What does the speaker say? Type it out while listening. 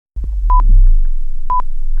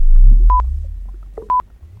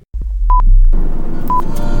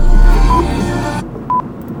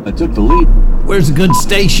I took the lead. Where's a good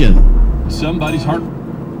station? Somebody's heart.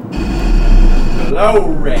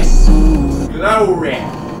 Glory! Glory!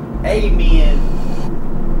 Amen!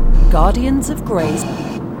 Guardians of Grace.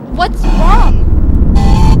 What's wrong?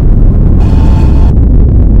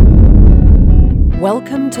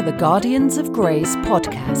 Welcome to the Guardians of Grace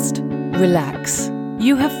podcast. Relax.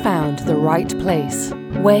 You have found the right place.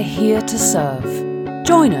 We're here to serve.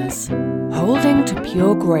 Join us, holding to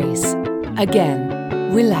pure grace.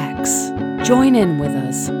 Again, relax. Join in with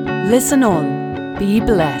us. Listen on. Be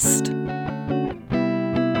blessed.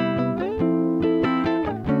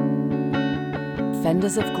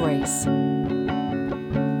 Fenders of Grace.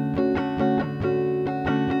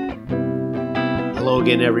 Hello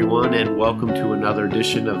again, everyone, and welcome to another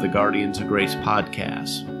edition of the Guardians of Grace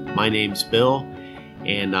podcast. My name's Bill,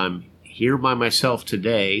 and I'm here by myself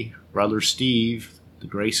today. Brother Steve, the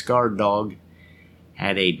Grace Guard dog,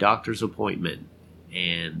 had a doctor's appointment,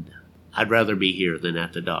 and I'd rather be here than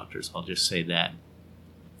at the doctor's, I'll just say that.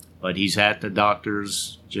 But he's at the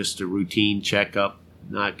doctor's, just a routine checkup,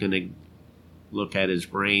 not going to look at his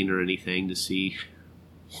brain or anything to see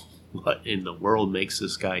what in the world makes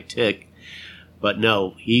this guy tick. But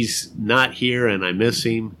no, he's not here, and I miss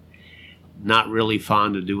him. Not really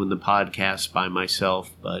fond of doing the podcast by myself,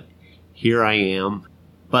 but here I am.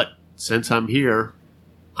 But since I'm here,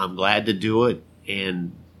 I'm glad to do it.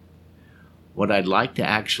 And what I'd like to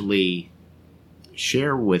actually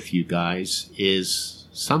share with you guys is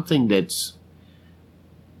something that's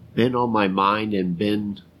been on my mind and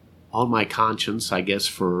been on my conscience, I guess,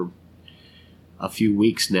 for a few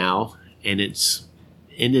weeks now. And it's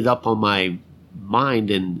ended up on my mind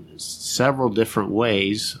in several different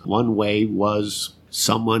ways. One way was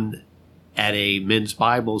someone at a men's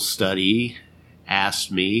Bible study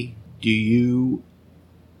asked me, do you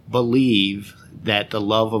believe that the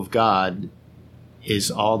love of God is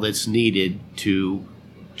all that's needed to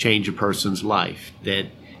change a person's life? That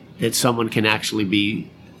someone can actually be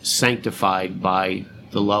sanctified by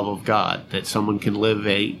the love of God? That someone can live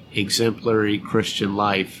a exemplary Christian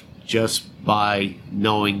life just by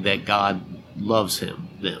knowing that God loves them?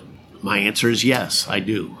 My answer is yes, I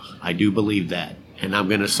do. I do believe that. And I'm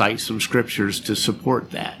going to cite some scriptures to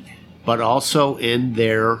support that. But also in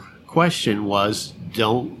their question was,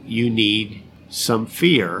 don't you need some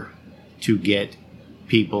fear to get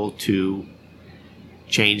people to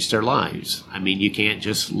change their lives? I mean, you can't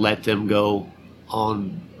just let them go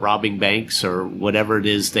on robbing banks or whatever it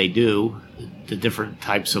is they do, the different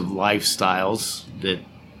types of lifestyles that,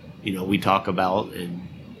 we talk about and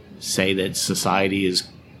say that society is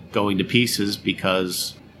going to pieces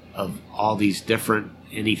because of all these different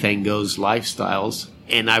anything goes lifestyles.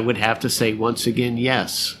 And I would have to say once again,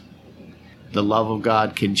 yes, the love of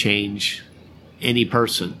God can change any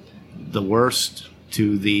person, the worst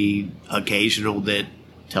to the occasional that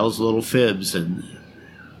tells little fibs and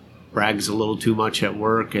brags a little too much at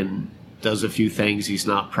work and does a few things he's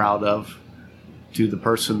not proud of, to the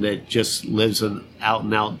person that just lives an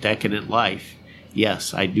out-and-out decadent life.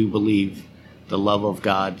 Yes, I do believe the love of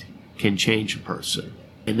God can change a person.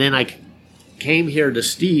 And then I came here to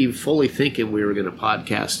Steve fully thinking we were going to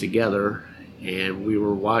podcast together, and we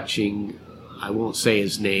were watching, I won't say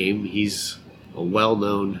his name, he's a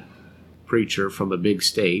well-known preacher from a big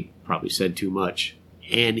state, probably said too much,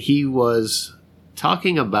 and he was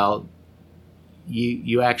talking about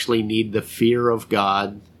you actually need the fear of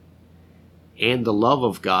God and the love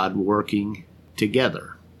of God working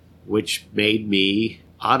together, which made me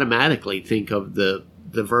automatically think of the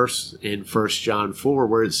verse in 1 John 4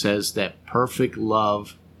 where it says that perfect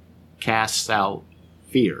love casts out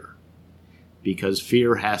fear, because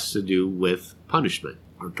fear has to do with punishment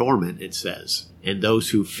or torment, it says. And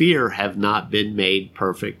those who fear have not been made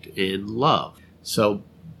perfect in love. So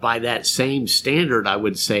by that same standard, I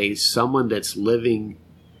would say someone that's living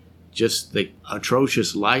just the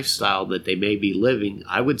atrocious lifestyle that they may be living,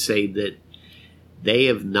 I would say that they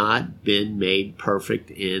have not been made perfect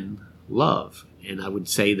in love. And I would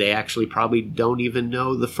say they actually probably don't even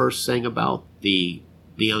know the first thing about the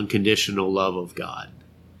unconditional love of God.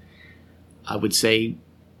 I would say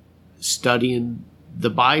studying the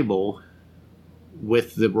Bible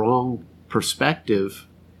with the wrong perspective,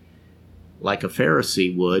 like a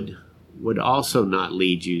Pharisee would also not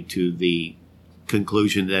lead you to the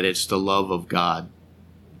conclusion that it's the love of God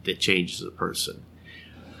that changes a person.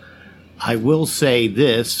 I will say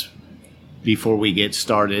this before we get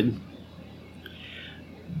started.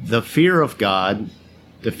 The fear of God,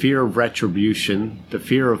 the fear of retribution, the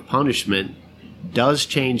fear of punishment does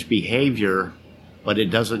change behavior, but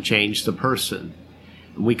it doesn't change the person.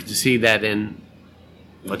 And we can see that in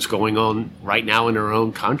what's going on right now in our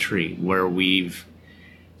own country, where we've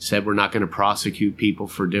said we're not going to prosecute people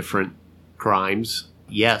for different crimes.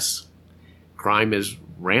 Yes, crime is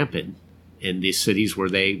rampant in these cities where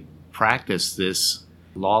they practice this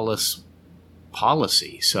lawless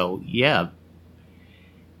policy. So, yeah,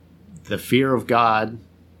 the fear of God,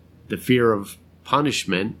 the fear of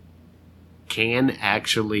punishment can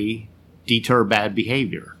actually deter bad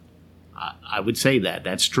behavior. I would say that.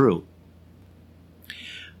 That's true.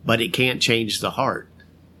 But it can't change the heart.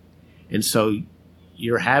 And so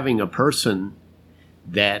you're having a person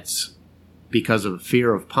that's, because of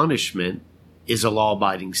fear of punishment, is a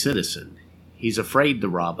law-abiding citizen. He's afraid to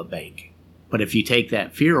rob a bank. But if you take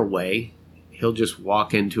that fear away, he'll just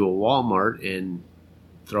walk into a Walmart and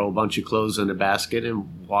throw a bunch of clothes in a basket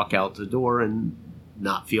and walk out the door and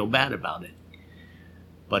not feel bad about it.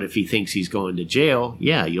 But if he thinks he's going to jail,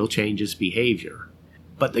 yeah, you'll change his behavior.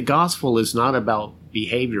 But the gospel is not about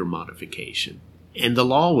behavior modification. And the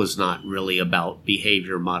law was not really about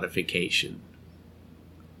behavior modification.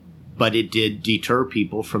 But it did deter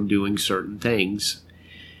people from doing certain things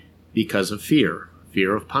because of fear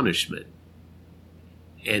of punishment.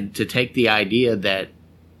 And to take the idea that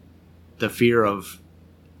the fear of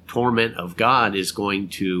torment of God is going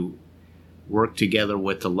to work together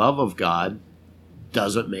with the love of God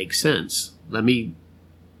doesn't make sense.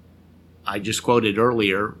 I just quoted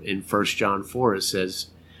earlier in 1 John 4, it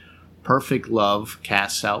says, perfect love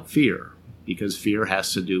casts out fear, because fear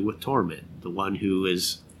has to do with torment. The one who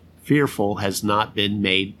is fearful has not been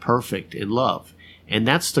made perfect in love. And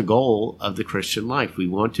that's the goal of the Christian life. We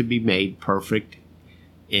want to be made perfect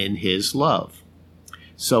in His love.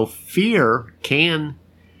 So fear can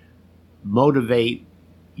motivate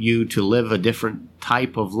you to live a different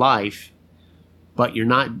type of life, but you're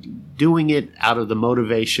not doing it out of the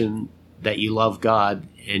motivation that you love God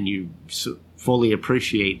and you fully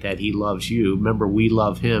appreciate that He loves you. Remember, we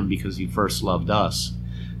love Him because He first loved us,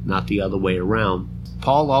 not the other way around.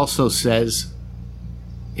 Paul also says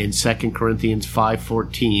in 2 Corinthians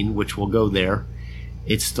 5:14, which we'll go there,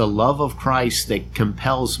 it's the love of Christ that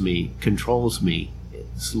compels me, controls me.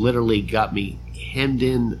 It's literally got me hemmed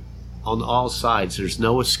in on all sides. There's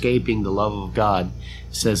no escaping the love of God.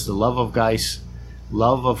 It says the love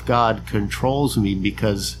of God controls me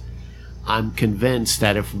because I'm convinced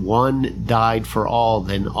that if one died for all,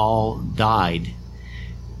 then all died.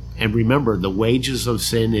 And remember, the wages of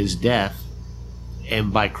sin is death.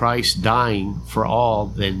 And by Christ dying for all,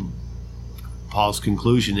 then Paul's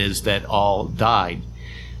conclusion is that all died.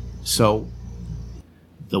 So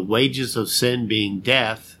the wages of sin being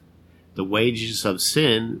death, the wages of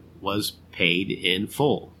sin was paid in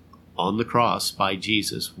full on the cross by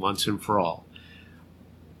Jesus once and for all.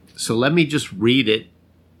 So let me just read it.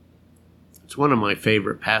 It's one of my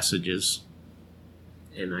favorite passages,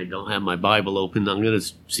 and I don't have my Bible open. I'm going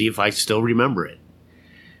to see if I still remember it.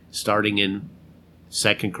 Starting in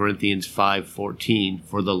 2 Corinthians 5:14,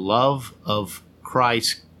 for the love of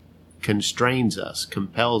Christ constrains us,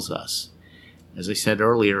 compels us. As I said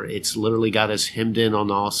earlier, it's literally got us hemmed in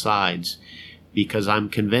on all sides, because I'm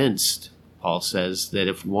convinced, Paul says, that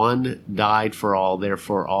if one died for all,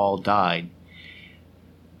 therefore all died.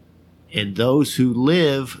 And those who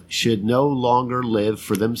live should no longer live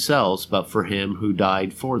for themselves, but for Him who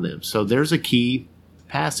died for them. So there's a key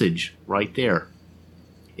passage right there.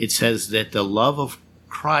 It says that the love of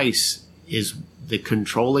Christ is the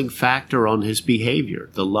controlling factor on his behavior.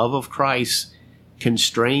 The love of Christ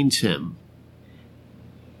constrains him,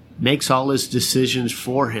 makes all his decisions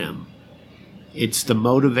for him. It's the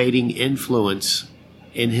motivating influence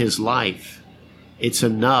in his life. It's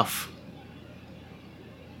enough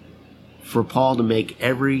for Paul to make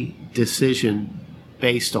every decision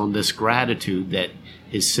based on this gratitude that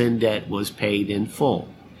his sin debt was paid in full.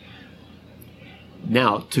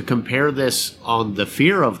 Now, to compare this on the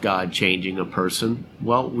fear of God changing a person,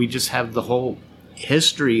 well, we just have the whole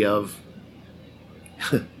history of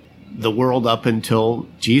the world up until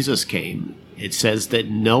Jesus came. It says that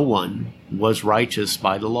no one was righteous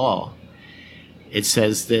by the law. It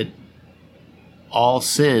says that all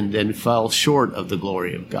sinned and fell short of the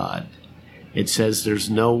glory of God. It says there's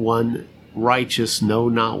no one righteous, no,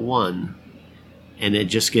 not one. And it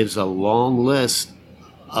just gives a long list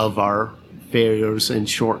of our failures and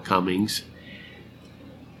shortcomings.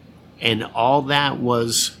 And all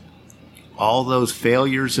those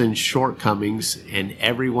failures and shortcomings and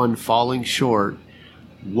everyone falling short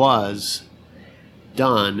was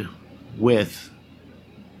done with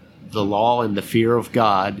the law and the fear of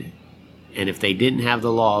God. And if they didn't have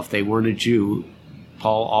the law, if they weren't a Jew,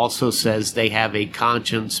 Paul also says they have a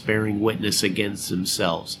conscience bearing witness against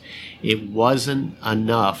themselves. It wasn't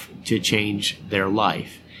enough to change their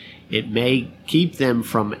life. It may keep them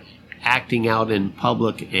from acting out in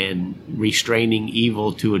public and restraining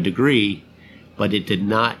evil to a degree, but it did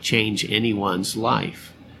not change anyone's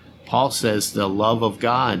life. Paul says the love of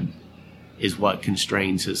God is what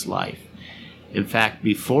constrains his life. In fact,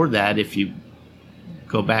 before that, if you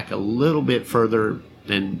go back a little bit further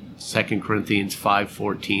than 2 Corinthians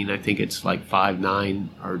 5:14, I think it's like 5:9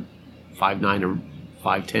 or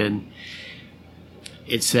 5:10.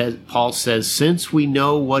 It says, Paul says, since we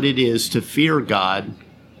know what it is to fear God,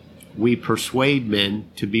 we persuade men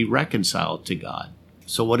to be reconciled to God.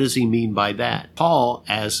 So what does he mean by that? Paul,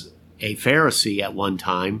 as a Pharisee at one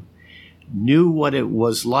time, knew what it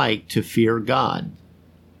was like to fear God.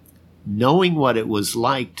 Knowing what it was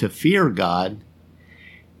like to fear God,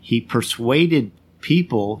 he persuaded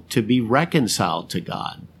people to be reconciled to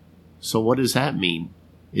God. So what does that mean?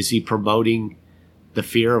 Is he promoting the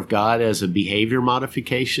fear of God as a behavior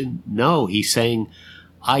modification? No, he's saying,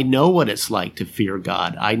 I know what it's like to fear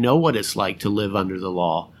God. I know what it's like to live under the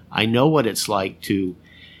law. I know what it's like to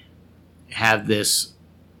have this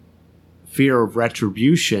fear of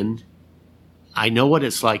retribution. I know what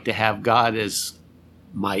it's like to have God as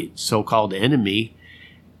my so-called enemy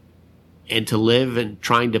and to live and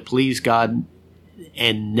trying to please God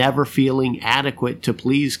and never feeling adequate to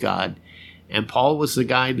please God. And Paul was the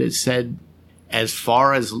guy that said, as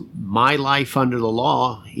far as my life under the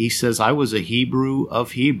law, he says, I was a Hebrew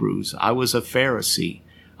of Hebrews. I was a Pharisee.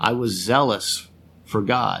 I was zealous for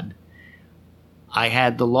God. I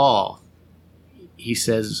had the law. He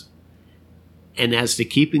says, and as to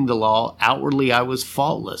keeping the law, outwardly I was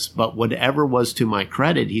faultless. But whatever was to my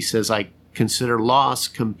credit, he says, I consider loss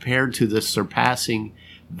compared to the surpassing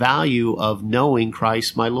value of knowing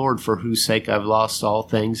Christ my Lord, for whose sake I've lost all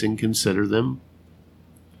things and consider them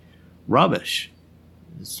rubbish.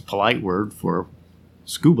 It's a polite word for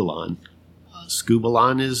scubalon.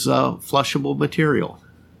 Scubalon is flushable material.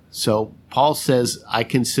 So Paul says, I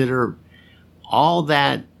consider all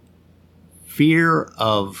that fear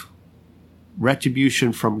of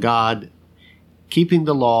retribution from God, keeping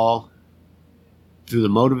the law through the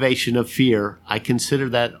motivation of fear, I consider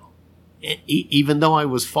that, even though I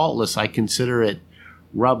was faultless, I consider it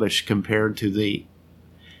rubbish compared to the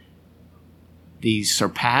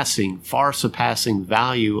far surpassing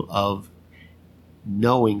value of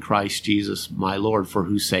knowing Christ Jesus, my Lord, for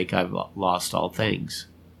whose sake I've lost all things.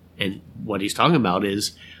 And what he's talking about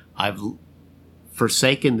is, I've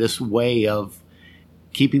forsaken this way of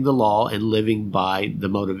keeping the law and living by the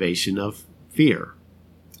motivation of fear.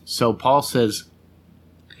 So Paul says,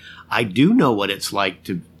 I do know what it's like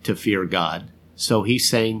to fear God. So he's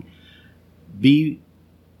saying,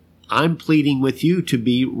 I'm pleading with you to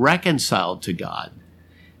be reconciled to God.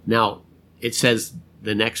 Now, it says,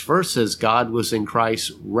 the next verse says, God was in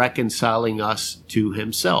Christ reconciling us to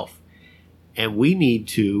himself. And we need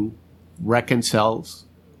to reconcile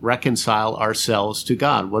ourselves to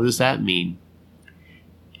God. What does that mean?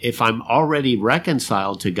 If I'm already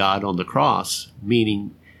reconciled to God on the cross,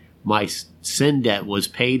 meaning my sin debt was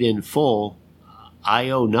paid in full, I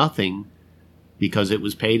owe nothing because it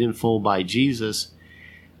was paid in full by Jesus,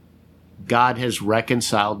 God has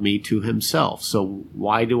reconciled me to himself. So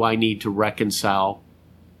why do I need to reconcile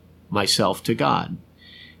myself to God?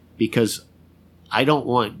 Because I don't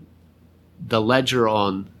want the ledger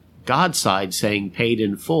on God's side saying paid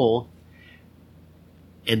in full,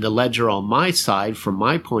 and the ledger on my side, from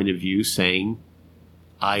my point of view, saying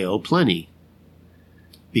I owe plenty.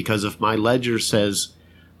 Because if my ledger says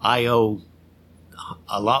I owe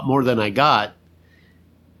a lot more than I got,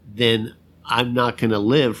 then I'm not going to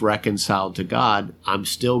live reconciled to God. I'm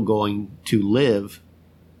still going to live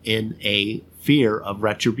in a fear of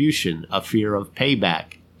retribution, a fear of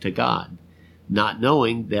payback to God, not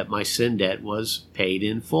knowing that my sin debt was paid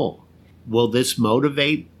in full. Will this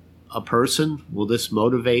motivate a person? Will this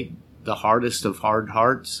motivate the hardest of hard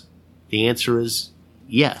hearts? The answer is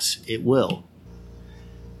yes, it will.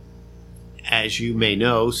 As you may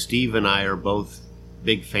know, Steve and I are both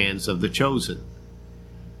big fans of The Chosen.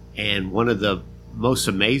 And one of the most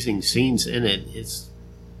amazing scenes in it is,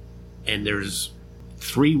 and there's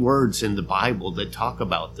 3 words in the Bible that talk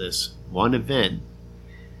about this one event,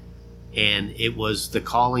 and it was the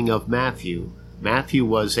calling of Matthew. Matthew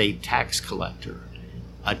was a tax collector.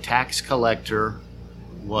 A tax collector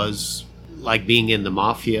was like being in the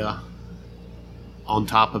mafia on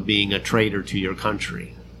top of being a traitor to your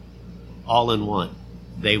country. All in one.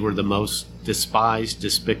 They were the most despised,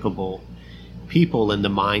 despicable people in the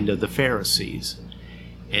mind of the Pharisees.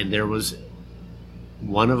 And there was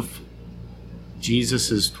one of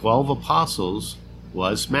Jesus' 12 apostles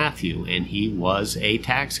was Matthew, and he was a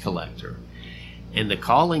tax collector. And the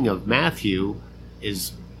calling of Matthew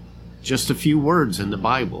is just a few words in the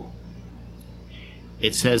Bible.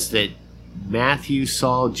 It says that Matthew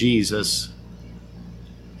saw Jesus,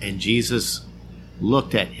 and Jesus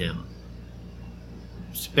looked at him.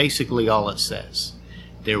 It's basically all it says.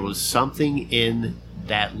 There was something in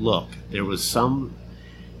that look. There was some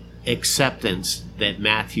acceptance that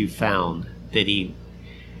Matthew found that he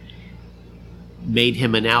made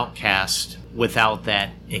him an outcast without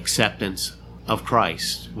that acceptance of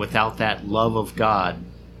Christ, without that love of God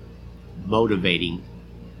motivating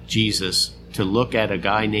Jesus to look at a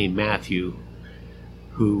guy named Matthew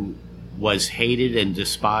who was hated and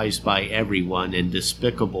despised by everyone and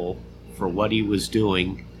despicable for what he was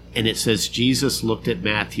doing. And it says Jesus looked at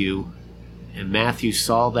Matthew, and Matthew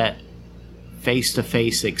saw that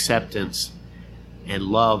face-to-face acceptance and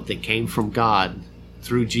love that came from God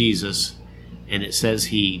through Jesus, and it says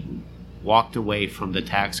he walked away from the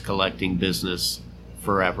tax collecting business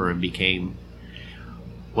forever and became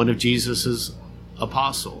one of Jesus's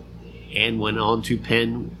apostle and went on to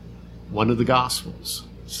pen one of the Gospels.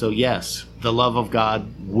 So yes, the love of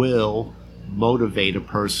God will motivate a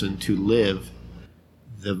person to live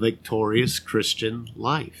the victorious Christian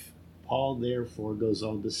life. Paul therefore goes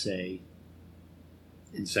on to say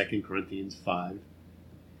in 2 Corinthians 5,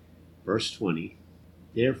 verse 20,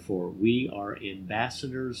 "Therefore we are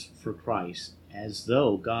ambassadors for Christ, as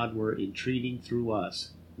though God were entreating through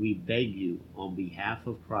us. We beg you, on behalf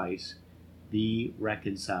of Christ, be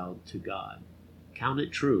reconciled to God." Count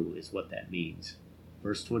it true is what that means.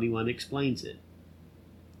 Verse 21 explains it.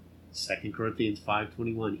 2 Corinthians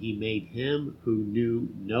 5:21, "He made him who knew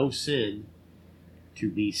no sin to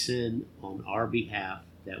be sin on our behalf,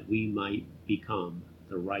 that we might become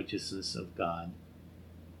the righteousness of God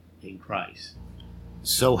in Christ."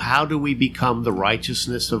 So how do we become the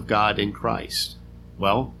righteousness of God in Christ?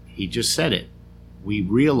 Well, he just said it. We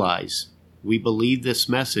realize, we believe this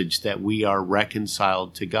message that we are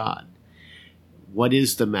reconciled to God. What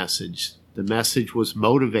is the message? The message was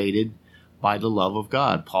motivated by the love of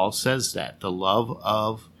God. Paul says that. The love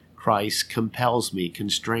of Christ compels me,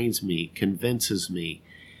 constrains me, convinces me.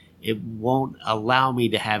 It won't allow me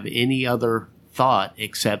to have any other thought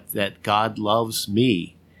except that God loves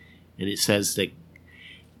me. And it says that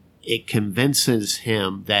it convinces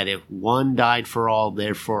him that if one died for all,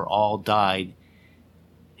 therefore all died.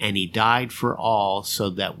 And he died for all so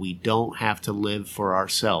that we don't have to live for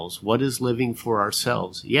ourselves. What is living for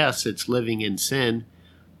ourselves? Yes, it's living in sin,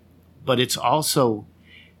 but it's also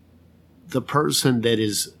the person that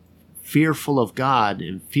is fearful of God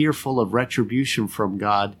and fearful of retribution from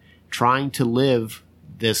God, trying to live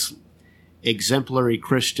this exemplary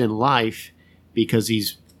Christian life because he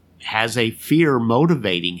has a fear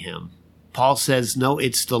motivating him. Paul says, no,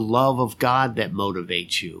 it's the love of God that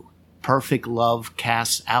motivates you. Perfect love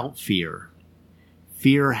casts out fear.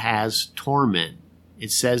 Fear has torment.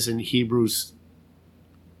 It says in Hebrews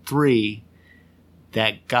 3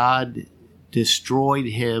 that God destroyed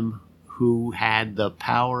him who had the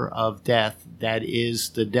power of death, that is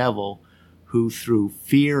the devil, who through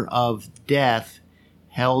fear of death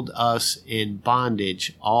held us in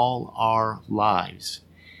bondage all our lives.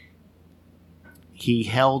 He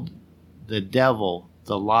held the devil,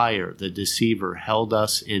 the liar, the deceiver, held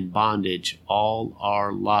us in bondage all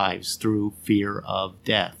our lives through fear of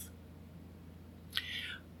death.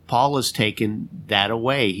 Paul has taken that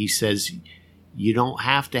away. He says you don't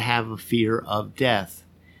have to have a fear of death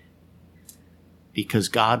because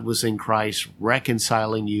God was in Christ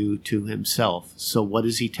reconciling you to himself. So what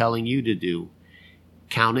is he telling you to do?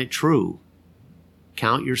 Count it true.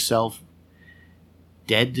 Count yourself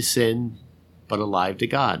dead to sin, but alive to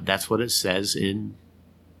God. That's what it says in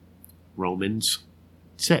Romans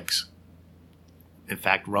 6. In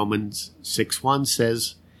fact, Romans 6:1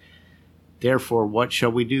 says, "Therefore, what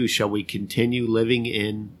shall we do? Shall we continue living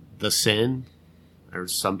in the sin?" Or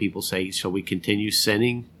some people say, shall we continue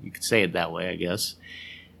sinning? You could say it that way, I guess.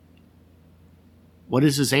 What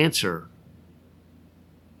is his answer?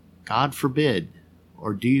 God forbid.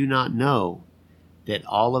 Or do you not know that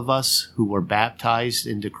all of us who were baptized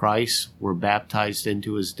into Christ were baptized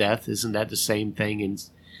into his death? Isn't that the same thing in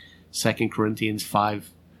 2 Corinthians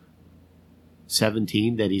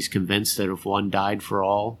 5:17, that he's convinced that if one died for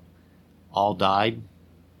all died?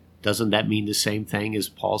 Doesn't that mean the same thing as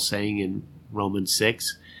Paul saying in Romans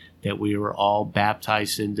 6, that we were all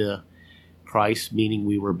baptized into Christ, meaning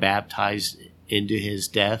we were baptized into his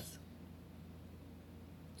death?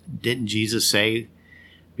 Didn't Jesus say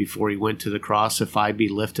before he went to the cross, if I be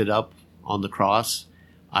lifted up on the cross,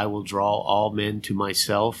 I will draw all men to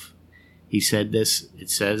myself. He said this, it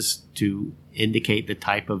says, to indicate the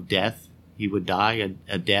type of death he would die,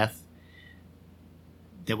 a death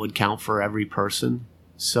that would count for every person.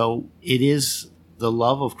 So it is the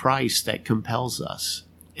love of Christ that compels us.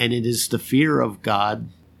 And it is the fear of God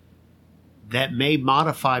that may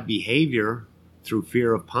modify behavior through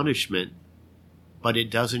fear of punishment, but it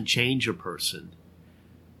doesn't change a person.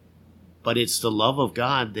 But it's the love of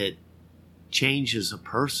God that changes a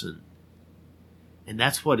person. And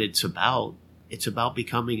that's what it's about. It's about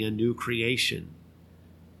becoming a new creation.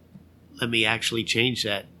 Let me actually change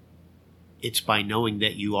that. It's by knowing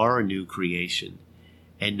that you are a new creation,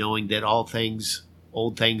 and knowing that all things,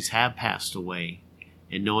 old things have passed away,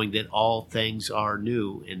 and knowing that all things are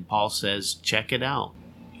new. And Paul says, check it out.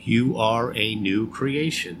 You are a new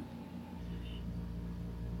creation.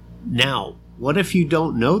 Now, what if you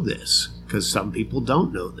don't know this? Because some people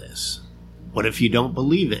don't know this. What if you don't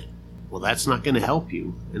believe it? Well, that's not going to help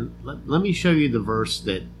you. And let me show you the verse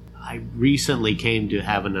that I recently came to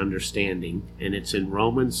have an understanding, and it's in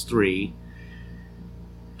Romans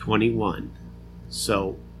 3:21.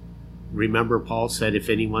 So remember, Paul said, if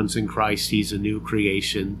anyone's in Christ, he's a new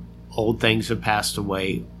creation. Old things have passed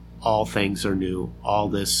away. All things are new. All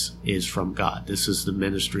this is from God. This is the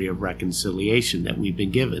ministry of reconciliation that we've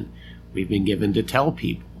been given. We've been given to tell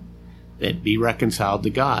people that be reconciled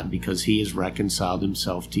to God because he has reconciled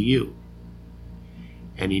himself to you.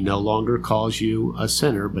 And he no longer calls you a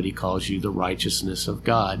sinner, but he calls you the righteousness of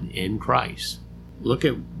God in Christ. Look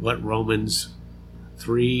at what Romans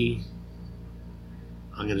 3,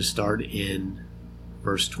 I'm going to start in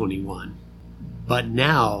verse 21. But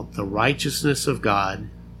now the righteousness of God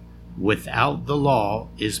without the law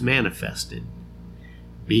is manifested,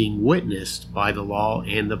 being witnessed by the law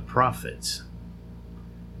and the prophets.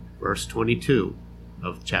 Verse 22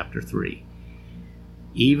 of chapter 3.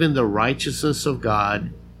 Even the righteousness of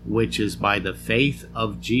God, which is by the faith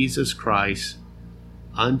of Jesus Christ,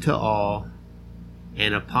 unto all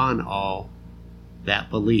and upon all that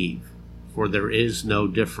believe. For there is no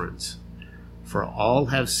difference. For all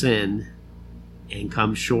have sinned and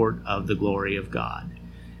come short of the glory of God.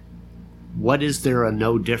 What is there a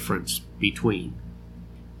no difference between?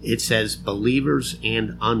 It says believers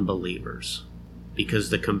and unbelievers, because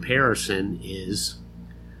the comparison is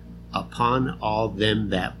upon all them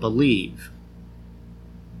that believe.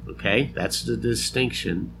 Okay, that's the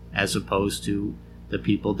distinction, as opposed to the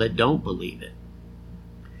people that don't believe it.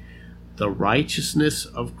 The righteousness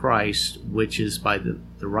of Christ, which is by the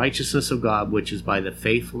righteousness of God, which is by the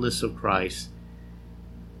faithfulness of Christ,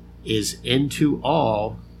 is into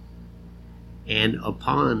all and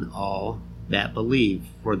upon all that believe.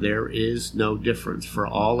 For there is no difference. For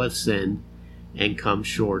all have sinned and come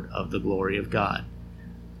short of the glory of God.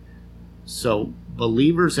 So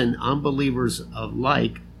believers and unbelievers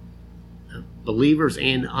alike, believers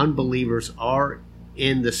and unbelievers are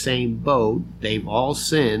in the same boat. They've all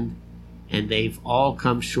sinned and they've all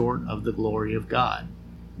come short of the glory of God.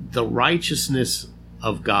 The righteousness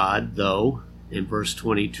of God, though, in verse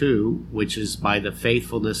 22, which is by the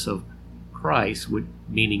faithfulness of Christ,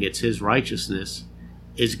 meaning it's his righteousness,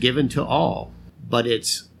 is given to all. But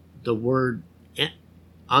it's the word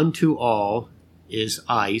unto all is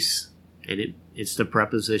eis, and it's the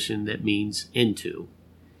preposition that means into.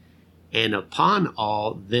 And upon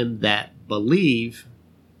all them that believe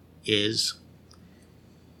is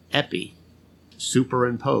epi,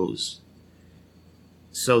 superimposed.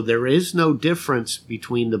 So there is no difference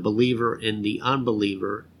between the believer and the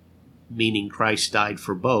unbeliever, meaning Christ died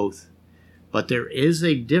for both. But there is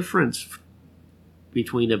a difference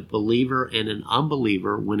between a believer and an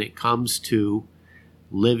unbeliever when it comes to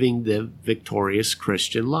living the victorious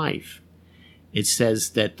Christian life. It says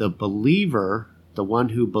that the believer, the one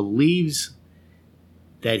who believes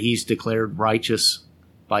that he's declared righteous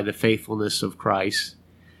by the faithfulness of Christ,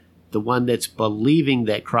 the one that's believing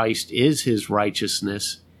that Christ is his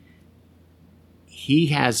righteousness, he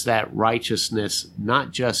has that righteousness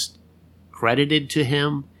not just credited to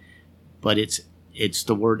him, but it's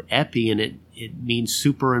the word epi, and it means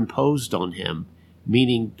superimposed on him,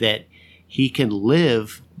 meaning that he can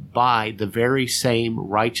live by the very same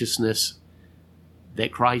righteousness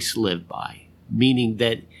that Christ lived by. Meaning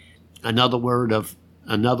that another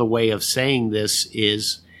way of saying this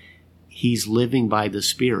is he's living by the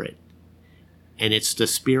Spirit. And it's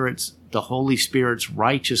the Holy Spirit's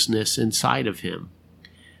righteousness inside of him.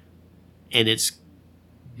 And it's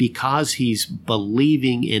because he's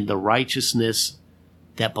believing in the righteousness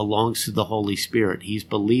that belongs to the Holy Spirit. He's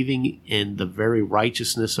believing in the very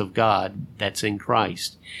righteousness of God that's in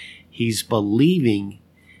Christ. He's believing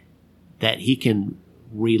that he can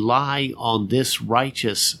rely on this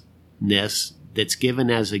righteousness that's given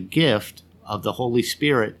as a gift of the Holy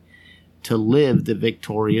Spirit to live the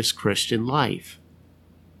victorious Christian life.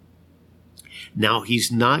 Now,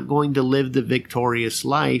 he's not going to live the victorious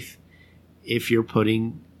life if you're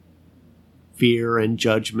putting fear and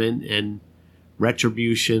judgment and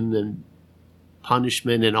retribution and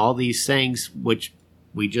punishment and all these things, which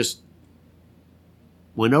we just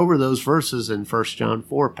went over those verses in 1 John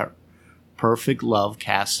 4. Perfect love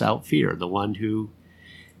casts out fear. The one who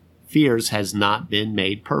fears has not been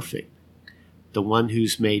made perfect. The one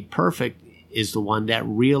who's made perfect is the one that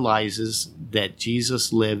realizes that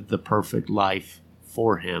Jesus lived the perfect life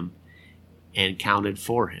for him and counted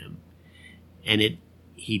for him. And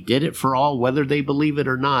he did it for all, whether they believe it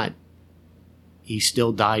or not. He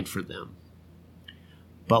still died for them.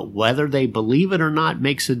 But whether they believe it or not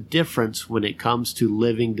makes a difference when it comes to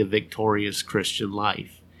living the victorious Christian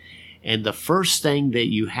life. And the first thing that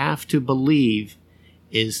you have to believe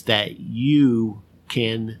is that you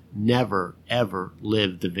can never, ever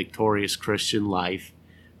live the victorious Christian life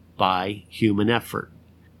by human effort.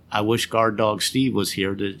 I wish Guard Dog Steve was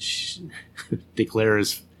here to declare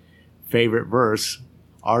his favorite verse.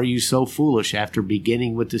 Are you so foolish? After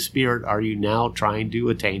beginning with the Spirit, are you now trying to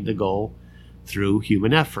attain the goal through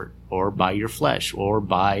human effort, or by your flesh, or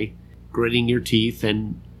by gritting your teeth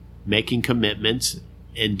and making commitments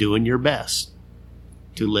and doing your best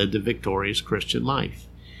to live the victorious Christian life?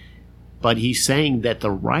 But he's saying that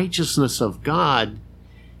the righteousness of God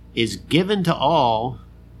is given to all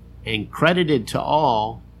and credited to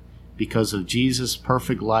all because of Jesus'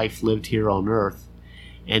 perfect life lived here on earth.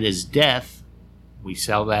 And his death, we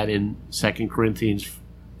saw that in 2 Corinthians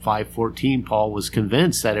 5:14, Paul was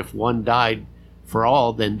convinced that if one died for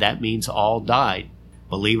all, then that means all died,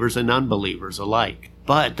 believers and unbelievers alike.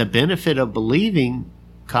 But the benefit of believing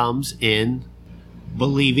comes in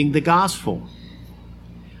believing the gospel.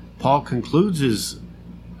 Paul concludes his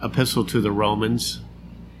epistle to the Romans,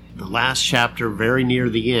 the last chapter, very near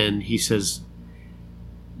the end. He says,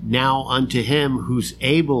 now unto him who's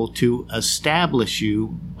able to establish you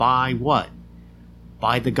by what?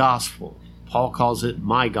 By the gospel. Paul calls it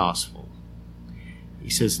my gospel. He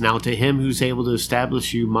says, now to him who's able to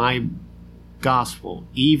establish you my gospel,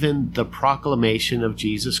 even the proclamation of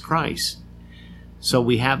Jesus Christ. So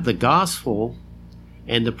we have the gospel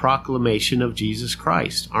and the proclamation of Jesus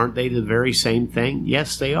Christ. Aren't they the very same thing?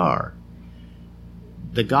 Yes, they are.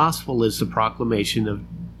 The gospel is the proclamation of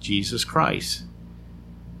Jesus Christ.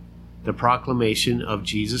 The proclamation of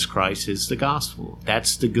Jesus Christ is the gospel.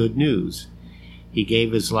 That's the good news. He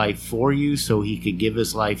gave his life for you so he could give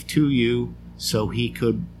his life to you, so he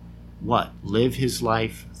could, what? Live his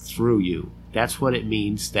life through you. That's what it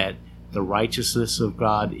means that the righteousness of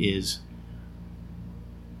God is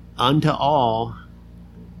unto all,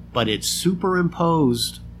 but it's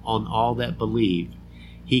superimposed on all that believe.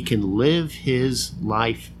 He can live his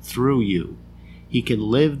life through you. He can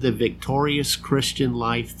live the victorious Christian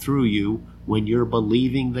life through you when you're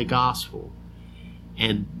believing the gospel.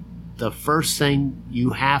 And the first thing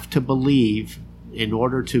you have to believe in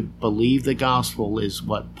order to believe the gospel is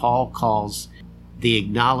what Paul calls the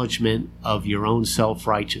acknowledgement of your own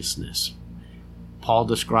self-righteousness. Paul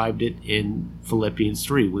described it in Philippians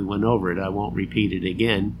 3. We went over it. I won't repeat it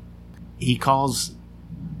again. He calls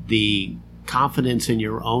the confidence in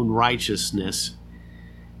your own righteousness,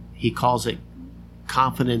 he calls it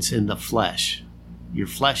confidence in the flesh. Your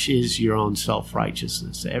flesh is your own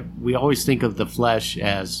self-righteousness. We always think of the flesh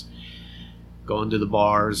as going to the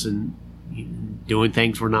bars and doing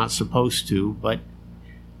things we're not supposed to, but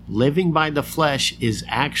living by the flesh is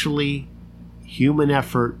actually human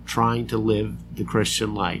effort trying to live the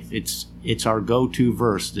Christian life. It's our go-to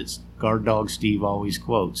verse that Guard Dog Steve always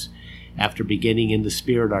quotes. After beginning in the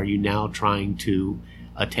Spirit, are you now trying to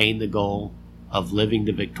attain the goal of living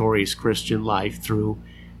the victorious Christian life through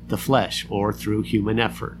the flesh or through human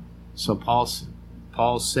effort? So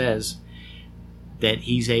Paul says that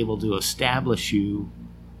he's able to establish you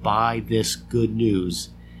by this good news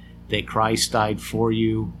that Christ died for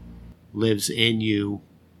you, lives in you,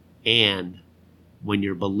 and when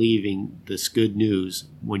you're believing this good news,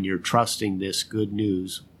 when you're trusting this good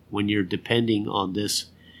news, when you're depending on this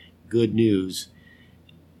good news,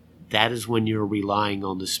 that is when you're relying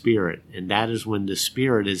on the Spirit, and that is when the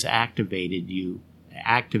Spirit is activated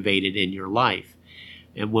in your life.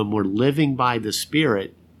 And when we're living by the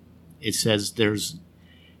Spirit, it says there's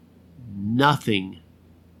nothing,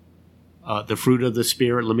 the fruit of the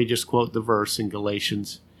Spirit, let me just quote the verse in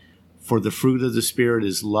Galatians, for the fruit of the Spirit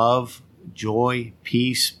is love, joy,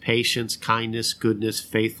 peace, patience, kindness, goodness,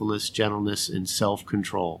 faithfulness, gentleness, and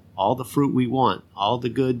self-control. All the fruit we want, all the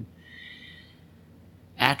good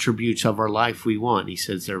attributes of our life we want. He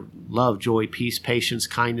says they're love, joy, peace, patience,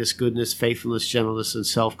 kindness, goodness, faithfulness, gentleness, and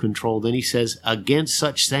self-control. Then he says, against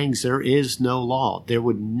such things there is no law. There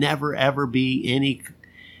would never, ever be any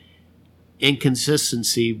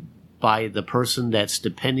inconsistency by the person that's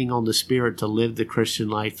depending on the Spirit to live the Christian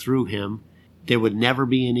life through him. There would never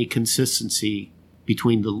be any consistency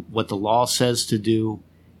between what the law says to do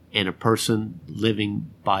and a person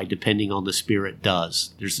living by depending on the Spirit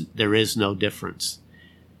does. There is no difference.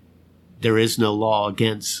 There is no law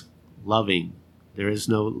against loving. There is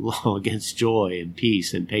no law against joy and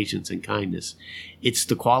peace and patience and kindness. It's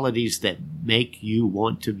the qualities that make you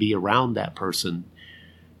want to be around that person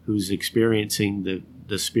who's experiencing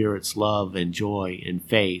the Spirit's love and joy and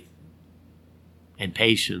faith and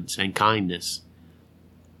patience and kindness.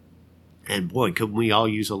 And boy, couldn't we all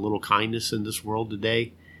use a little kindness in this world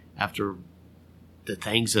today after the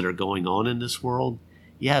things that are going on in this world?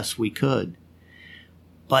 Yes, we could.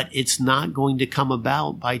 But it's not going to come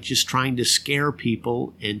about by just trying to scare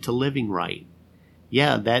people into living right.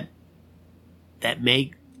 Yeah, that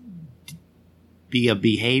may be a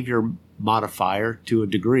behavior modifier to a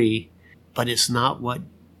degree, but it's not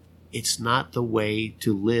the way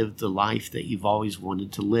to live the life that you've always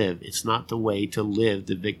wanted to live. It's not the way to live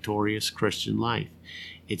the victorious Christian life.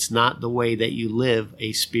 It's not the way that you live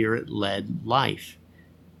a Spirit-led life.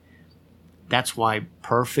 That's why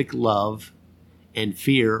perfect love and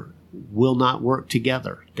fear will not work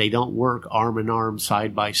together. They don't work arm in arm,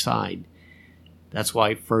 side by side. That's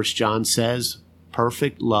why 1 John says,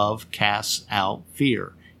 perfect love casts out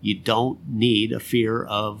fear. You don't need a fear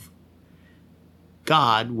of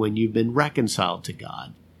God when you've been reconciled to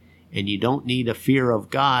God. And you don't need a fear of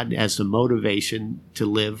God as a motivation to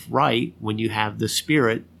live right when you have the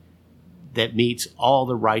Spirit that meets all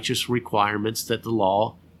the righteous requirements that the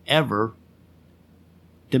law ever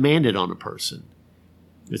demanded on a person.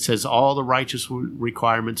 It says all the righteous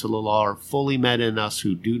requirements of the law are fully met in us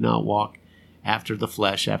who do not walk after the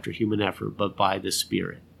flesh, after human effort, but by the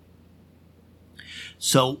Spirit.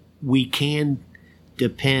 So we can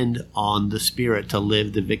depend on the Spirit to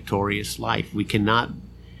live the victorious life. We cannot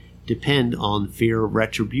depend on fear of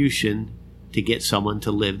retribution to get someone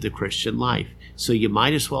to live the Christian life. So you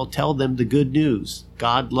might as well tell them the good news.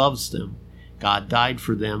 God loves them. God died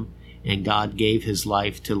for them, and God gave his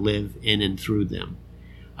life to live in and through them.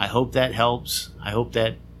 I hope that helps. I hope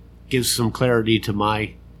that gives some clarity to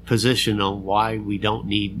my position on why we don't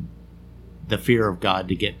need the fear of God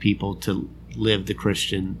to get people to live the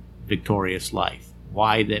Christian victorious life.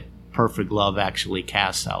 Why that perfect love actually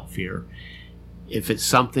casts out fear. If it's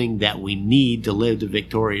something that we need to live the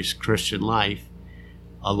victorious Christian life,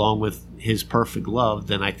 along with his perfect love,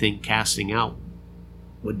 then I think casting out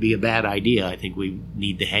would be a bad idea. I think we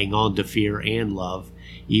need to hang on to fear and love,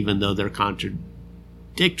 even though they're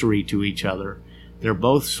contradictory to each other. They're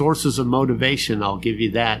both sources of motivation, I'll give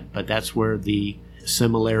you that, but that's where the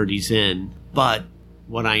similarities end. But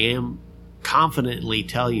what I am confidently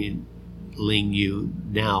telling you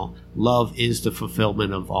now, love is the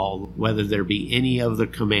fulfillment of all. Whether there be any other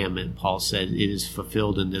commandment, Paul said, it is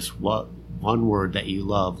fulfilled in this one word that you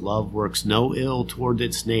love. Love works no ill toward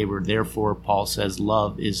its neighbor. Therefore, Paul says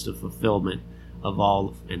love is the fulfillment of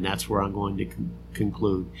all, and that's where I'm going to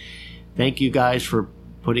conclude. Thank you guys for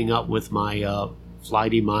putting up with my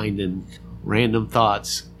flighty mind and random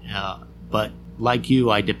thoughts. But like you,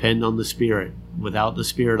 I depend on the Spirit. Without the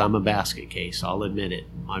Spirit, I'm a basket case. I'll admit it.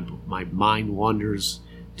 My mind wanders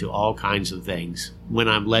to all kinds of things. When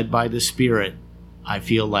I'm led by the Spirit, I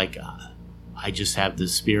feel like I just have the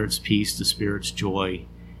Spirit's peace, the Spirit's joy,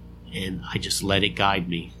 and I just let it guide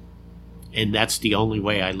me. And that's the only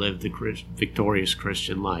way I live the victorious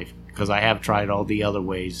Christian life, because I have tried all the other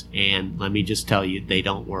ways, and let me just tell you, they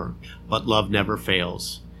don't work. But love never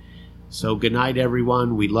fails. So good night,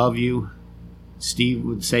 everyone. We love you. Steve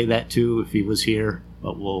would say that too if he was here,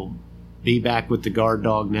 but we'll be back with the guard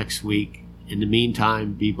dog next week. In the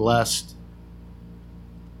meantime, be blessed.